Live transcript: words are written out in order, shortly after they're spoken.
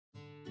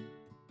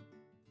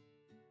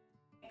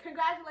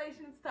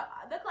congratulations to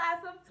the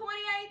class of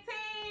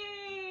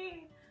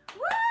 2018. Woo!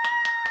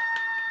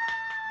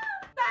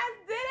 You guys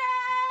did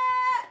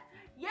it!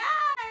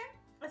 Yay!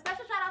 A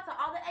special shout out to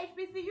all the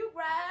HBCU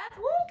grads.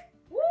 Whoop,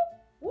 whoop,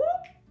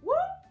 whoop,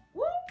 whoop,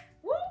 whoop,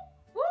 whoop,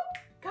 whoop.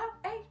 Go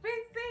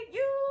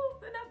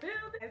HBCUs in the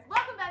building.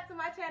 Welcome back to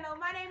my channel.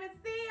 My name is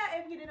Sia,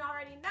 if you didn't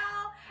already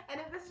know. And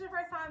if this is your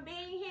first time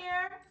being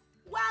here,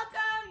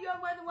 welcome. You're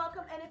more than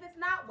welcome. And if it's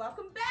not,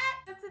 welcome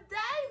back. In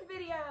today's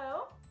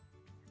video,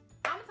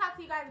 I'm gonna talk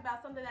to you guys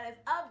about something that is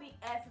of the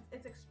essence.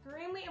 It's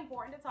extremely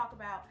important to talk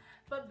about,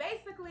 but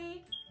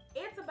basically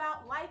it's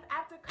about life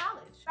after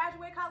college.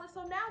 Graduate college,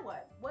 so now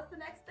what? What's the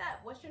next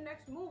step? What's your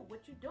next move?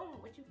 What you doing?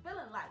 What you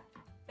feeling like?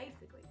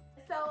 Basically.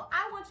 So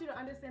I want you to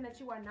understand that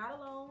you are not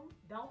alone.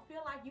 Don't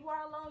feel like you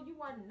are alone. You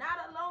are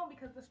not alone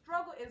because the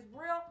struggle is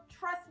real.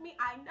 Trust me,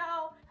 I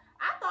know.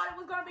 I thought it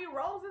was gonna be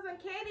roses and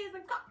candies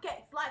and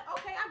cupcakes. Like,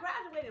 okay, I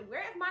graduated.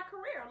 Where is my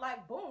career?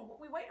 Like, boom, what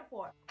we waiting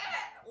for?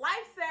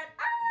 Life said,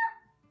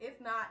 it's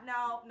not.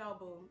 No,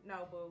 boo.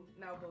 No, boo.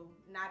 No, boo.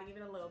 Not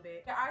even a little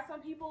bit. There are some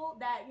people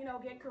that, you know,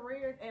 get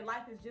careers and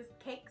life is just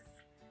cakes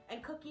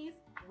and cookies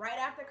right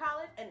after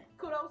college. And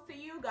kudos to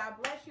you. God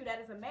bless you.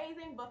 That is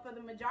amazing. But for the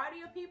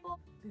majority of people,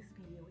 this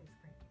video is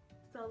for you.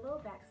 So a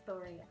little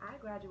backstory. I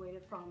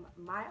graduated from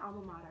my alma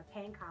mater,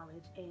 Payne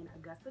College in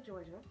Augusta,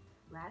 Georgia,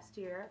 last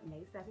year,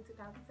 May 7,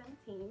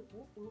 2017.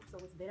 Whoop, whoop.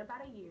 So it's been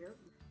about a year.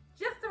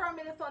 Just to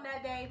reminisce on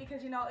that day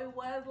because, you know, it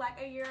was like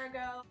a year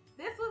ago.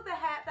 This was the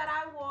hat that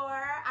I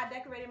wore. I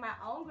decorated my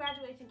own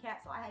graduation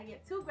cap, so I had to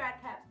get 2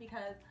 grad caps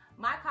because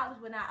my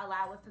college would not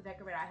allow us to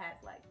decorate our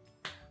hats like.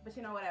 But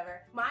you know,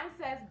 whatever. Mine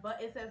says,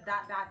 but it says ...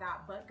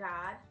 but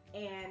God.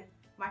 And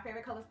my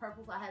favorite color is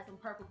purple, so I had some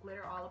purple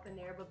glitter all up in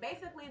there. But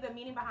basically the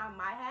meaning behind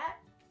my hat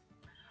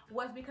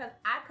was because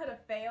I could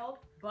have failed,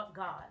 but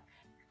God.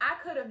 I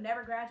could have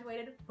never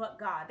graduated, but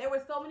God. There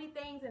were so many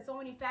things and so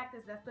many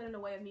factors that stood in the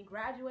way of me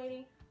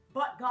graduating,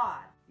 but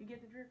God. You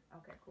get the drift?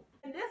 Okay, cool.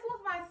 And this was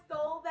my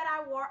stole that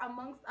I wore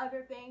amongst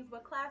other things,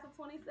 but class of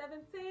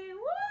 2017,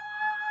 woo!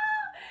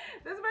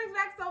 This brings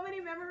back so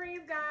many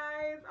memories,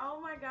 guys. Oh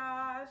my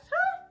gosh.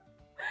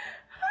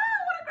 I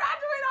want to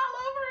graduate all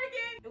over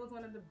again. It was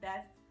one of the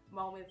best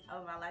moments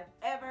of my life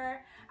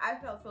ever. I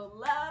felt so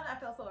loved. I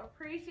felt so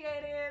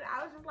appreciated.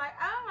 I was just like,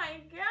 oh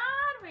my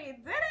God, we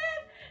did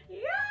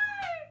it. Yay!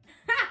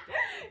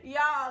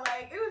 Y'all,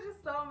 like, it was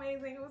just so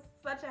amazing. It was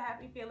such a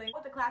happy feeling.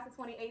 What the class of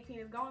 2018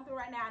 is going through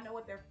right now, I know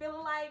what they're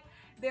feeling like.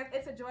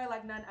 It's a joy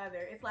like none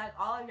other. It's like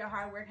all of your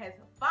hard work has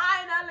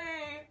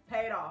finally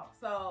paid off.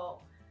 So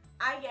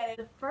I get it.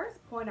 The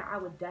first pointer I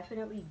would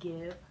definitely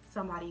give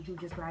somebody who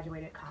just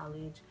graduated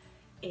college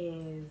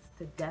is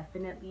to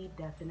definitely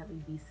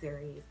be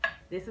serious.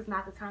 This is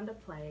not the time to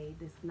play.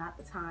 This is not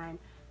the time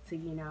to,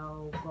 you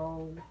know,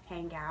 go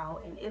hang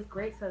out. And it's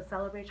great to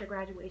celebrate your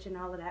graduation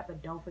and all of that,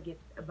 but don't forget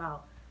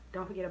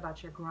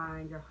about your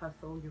grind, your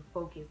hustle, your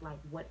focus. Like,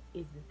 what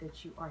is it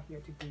that you are here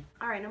to do?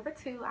 All right, number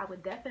 2, I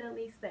would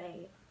definitely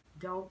say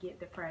don't get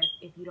depressed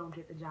if you don't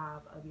get the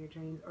job of your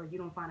dreams or you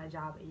don't find a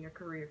job in your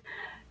career.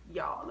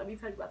 Y'all, let me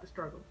tell you about the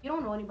struggle. You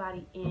don't know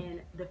anybody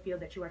in the field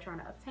that you are trying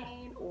to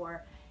obtain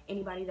or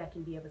anybody that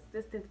can be of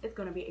assistance. It's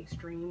going to be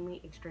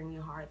extremely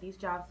hard. These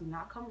jobs do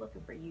not come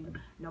looking for you.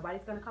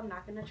 Nobody's going to come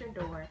knocking at your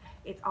door.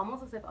 It's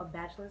almost as if a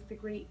bachelor's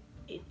degree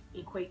it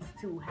equates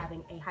to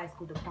having a high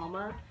school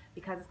diploma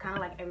because it's kind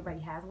of like everybody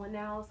has one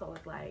now. So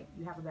it's like,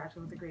 you have a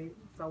bachelor's degree,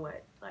 so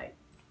what? Like,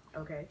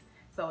 okay.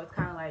 So it's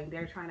kind of like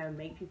they're trying to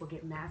make people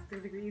get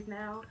master's degrees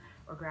now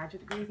or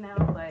graduate degrees now.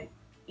 But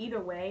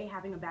either way,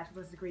 having a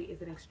bachelor's degree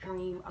is an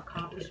extreme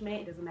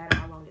accomplishment. It doesn't matter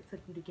how long it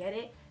took you to get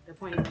it. The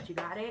point is that you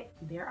got it.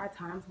 There are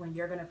times when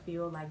you're going to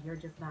feel like you're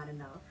just not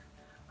enough,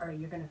 or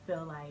you're going to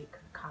feel like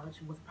college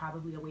was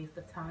probably a waste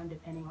of time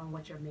depending on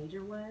what your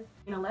major was.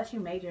 And unless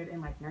you majored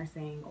in like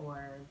nursing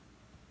or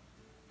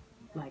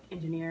like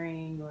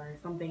engineering or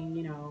something,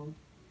 you know,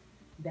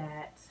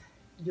 that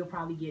you'll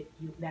probably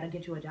that'll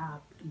get you a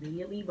job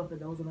immediately. But for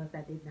those of us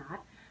that did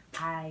not,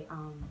 I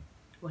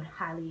would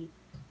highly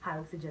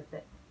suggest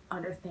that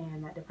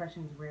understand that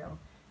depression is real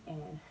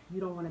and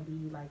you don't want to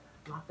be like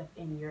locked up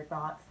in your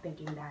thoughts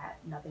thinking that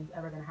nothing's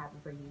ever going to happen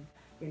for you.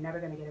 You're never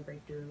going to get a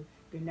breakthrough.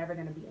 You're never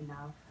going to be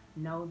enough.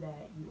 Know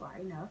that you are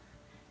enough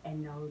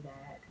and know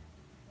that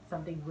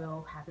something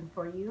will happen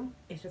for you.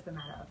 It's just a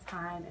matter of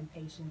time and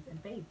patience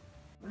and faith.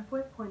 My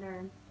 4th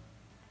pointer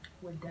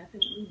would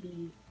definitely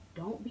be,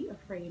 don't be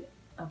afraid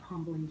of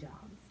humbling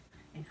jobs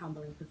and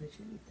humbling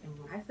positions. And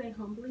when I say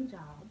humbling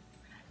jobs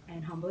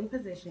and humbling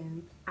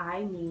positions,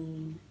 I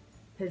mean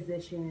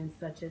positions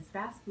such as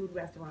fast food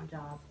restaurant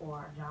jobs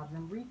or jobs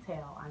in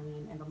retail. I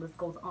mean, and the list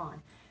goes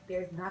on.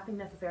 There's nothing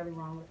necessarily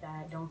wrong with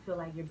that. Don't feel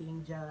like you're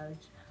being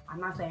judged. I'm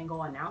not saying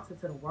go announce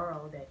it to the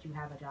world that you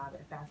have a job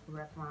at a fast food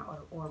restaurant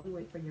or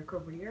wait for your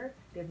career.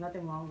 There's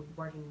nothing wrong with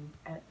working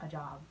at a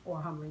job or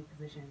a humbling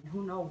position.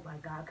 Who knows,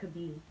 like God could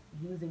be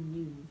using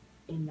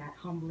you in that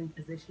humbling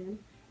position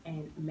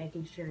and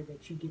making sure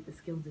that you get the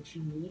skills that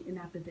you need in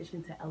that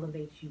position to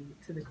elevate you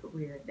to the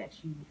career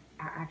that you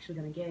are actually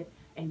going to get,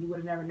 and you would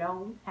have never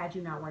known had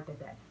you not worked at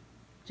that.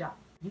 job.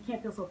 You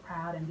can't feel so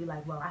proud and be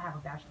like, well, I have a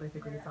bachelor's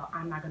degree, so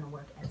I'm not going to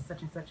work at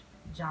such and such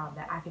job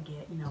that I could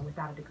get, you know,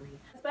 without a degree.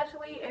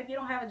 Especially if you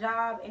don't have a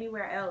job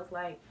anywhere else.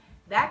 Like,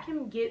 that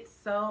can get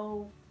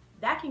so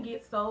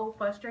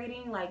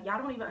frustrating. Like,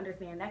 y'all don't even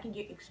understand. That can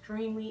get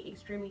extremely,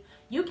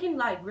 you can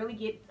like really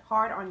get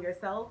hard on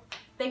yourself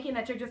thinking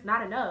that you're just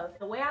not enough.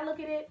 The way I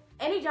look at it,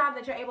 any job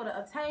that you're able to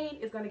obtain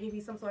is going to give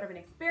you some sort of an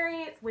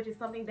experience, which is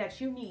something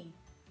that you need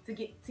to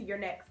get to your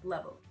next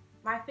level.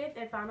 My fifth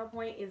and final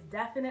point is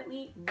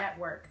definitely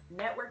network.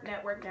 Network.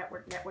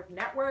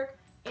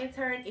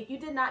 Intern, if you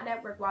did not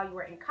network while you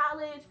were in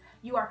college,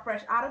 you are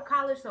fresh out of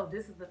college, so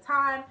this is the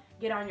time.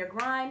 Get on your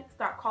grind,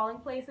 start calling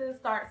places,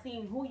 start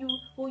seeing who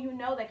you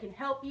know that can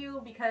help you,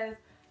 because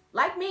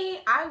like me,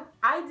 I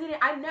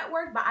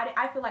networked, but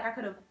I feel like I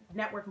could have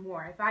networked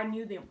more if I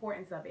knew the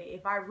importance of it,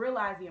 if I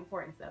realized the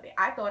importance of it.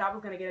 I thought I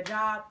was gonna get a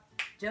job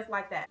just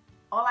like that.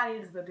 All I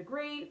need is a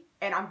degree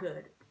and I'm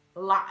good.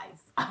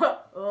 Lies.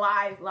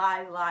 lies.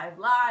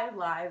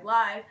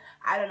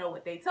 I don't know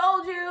what they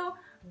told you,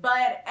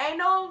 but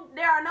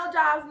there are no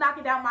jobs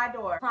knocking down my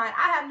door.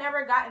 I have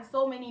never gotten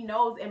so many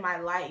no's in my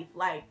life.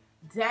 Like,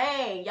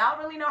 dang, y'all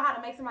really know how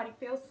to make somebody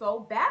feel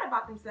so bad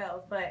about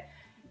themselves. But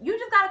you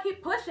just gotta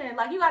keep pushing.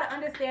 Like, you gotta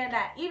understand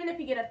that even if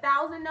you get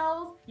 1,000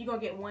 no's, you're gonna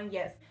get one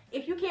yes.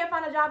 If you can't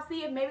find a job,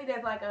 see if maybe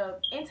there's like a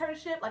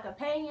internship, like a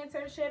paying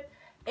internship.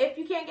 If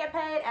you can't get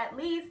paid, at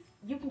least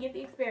you can get the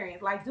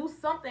experience. Like, do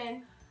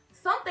something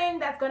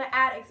that's going to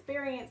add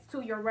experience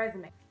to your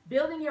resume.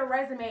 Building your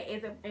resume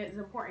is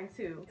important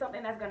too.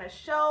 Something that's going to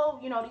show,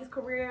 you know, these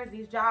careers,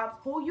 these jobs,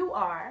 who you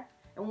are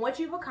and what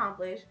you've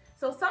accomplished.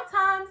 So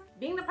sometimes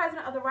being the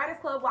president of the Writers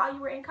Club while you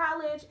were in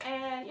college,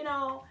 and, you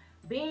know,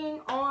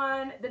 being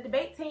on the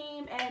debate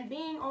team and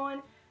being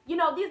on, you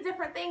know, these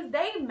different things,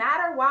 they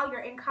matter while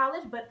you're in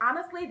college, but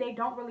honestly, they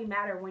don't really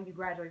matter when you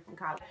graduate from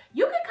college.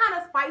 You can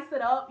kind of spice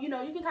it up, you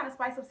know, you can kind of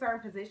spice up certain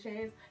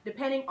positions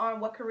depending on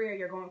what career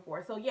you're going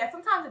for. So yeah,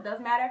 sometimes it does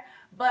matter,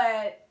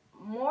 but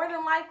more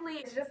than likely,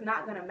 it's just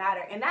not gonna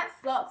matter. And that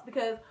sucks,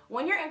 because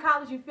when you're in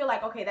college, you feel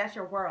like, okay, that's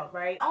your world,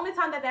 right? The only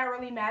time that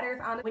really matters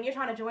when you're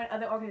trying to join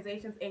other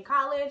organizations in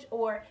college,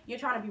 or you're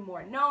trying to be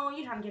more known,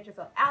 you're trying to get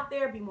yourself out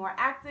there, be more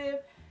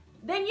active.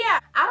 Then yeah,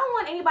 I don't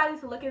want anybody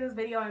to look at this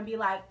video and be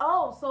like,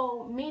 oh,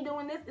 so me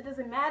doing this, it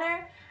doesn't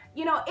matter.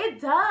 You know,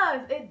 it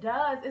does.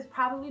 It's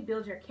probably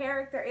built your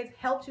character. It's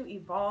helped you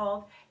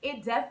evolve.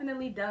 It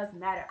definitely does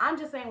matter. I'm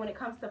just saying, when it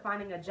comes to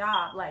finding a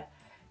job, like,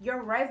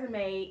 your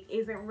resume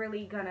isn't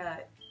really gonna,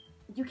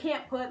 you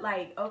can't put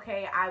like,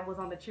 okay, I was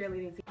on the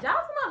cheerleading team.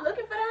 Jobs are not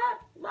looking for that.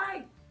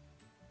 Like, ain't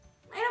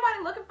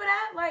nobody looking for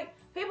that. Like,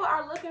 people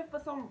are looking for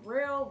some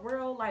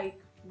real life,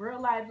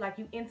 like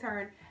you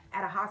intern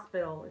at a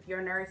hospital if you're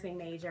a nursing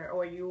major,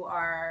 or you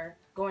are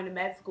going to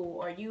med school,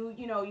 or you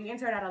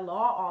intern at a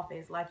law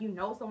office, like you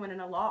know someone in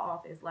a law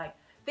office, like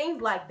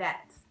things like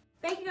that.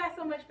 Thank you guys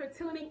so much for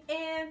tuning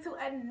in to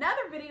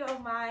another video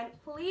of mine.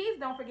 Please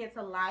don't forget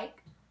to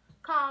like,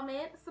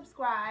 comment,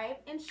 subscribe,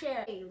 and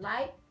share. Hey,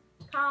 like,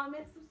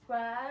 comment,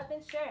 subscribe,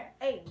 and share.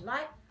 Hey,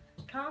 like,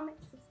 comment,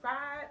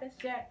 subscribe, and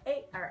share.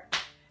 Hey, alright.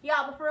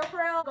 Y'all, but for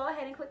real, go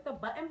ahead and click the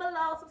button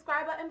below,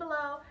 subscribe button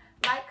below.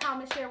 Like,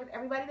 comment, share with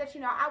everybody that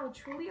you know. I would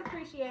truly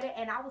appreciate it,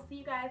 and I will see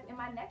you guys in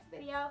my next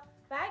video.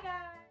 Bye,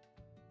 guys.